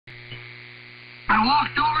I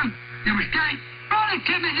walked over, they were standing, Brother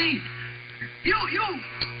Timothy, you,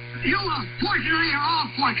 fortunately or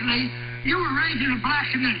unfortunately, you were raised in a black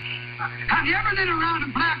community. Have you ever been around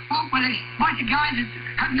a black folk where there's a bunch of guys that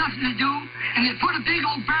have nothing to do, and they put a big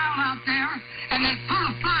old barrel out there, and they put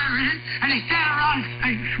a fire in it, and they stand around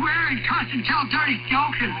and swear and cuss and tell dirty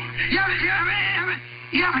jokes? And you ever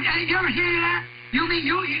see that? You mean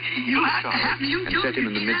you have to have you and set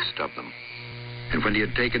him in the midst of them. And when he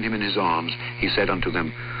had taken him in his arms, he said unto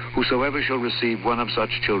them, Whosoever shall receive one of such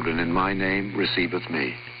children in my name receiveth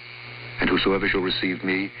me. And whosoever shall receive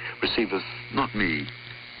me receiveth not me,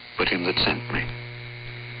 but him that sent me.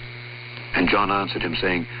 And John answered him,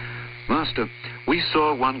 saying, Master, we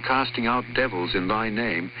saw one casting out devils in thy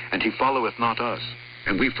name, and he followeth not us.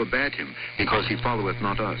 And we forbade him, because he followeth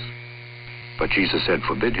not us. But Jesus said,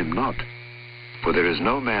 Forbid him not. For there is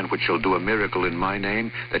no man which shall do a miracle in my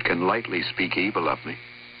name that can lightly speak evil of me.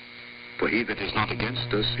 For he that is not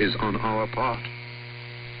against us is on our part.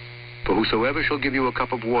 For whosoever shall give you a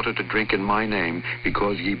cup of water to drink in my name,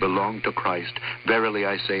 because ye belong to Christ, verily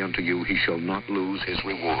I say unto you, he shall not lose his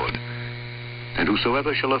reward. And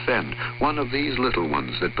whosoever shall offend one of these little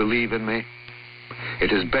ones that believe in me,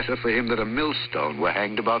 it is better for him that a millstone were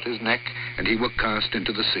hanged about his neck, and he were cast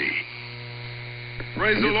into the sea.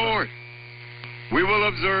 Praise the Lord. We will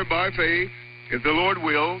observe by faith, if the Lord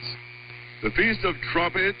wills, the Feast of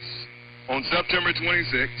Trumpets on September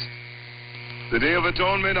 26th, the Day of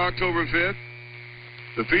Atonement, October 5th,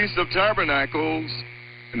 the Feast of Tabernacles,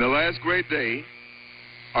 and the last great day,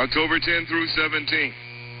 October 10 through 17.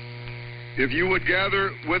 If you would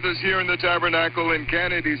gather with us here in the Tabernacle in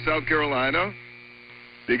Kennedy, South Carolina,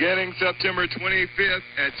 beginning September 25th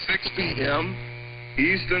at 6 p.m.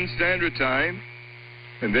 Eastern Standard Time,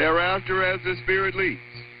 and thereafter as the Spirit leads.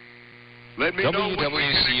 Let me know what we can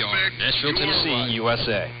WWCR, expect. Nashville, Tennessee,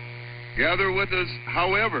 USA. Gather with us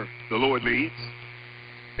however the Lord leads,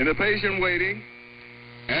 in the patient waiting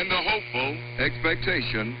and the hopeful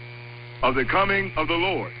expectation of the coming of the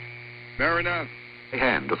Lord. Maranatha. Thy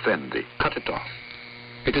hand offend thee, cut it off.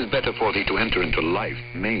 It is better for thee to enter into life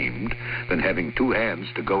maimed than having two hands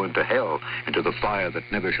to go into hell, into the fire that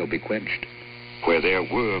never shall be quenched, where their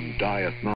worm dieth not.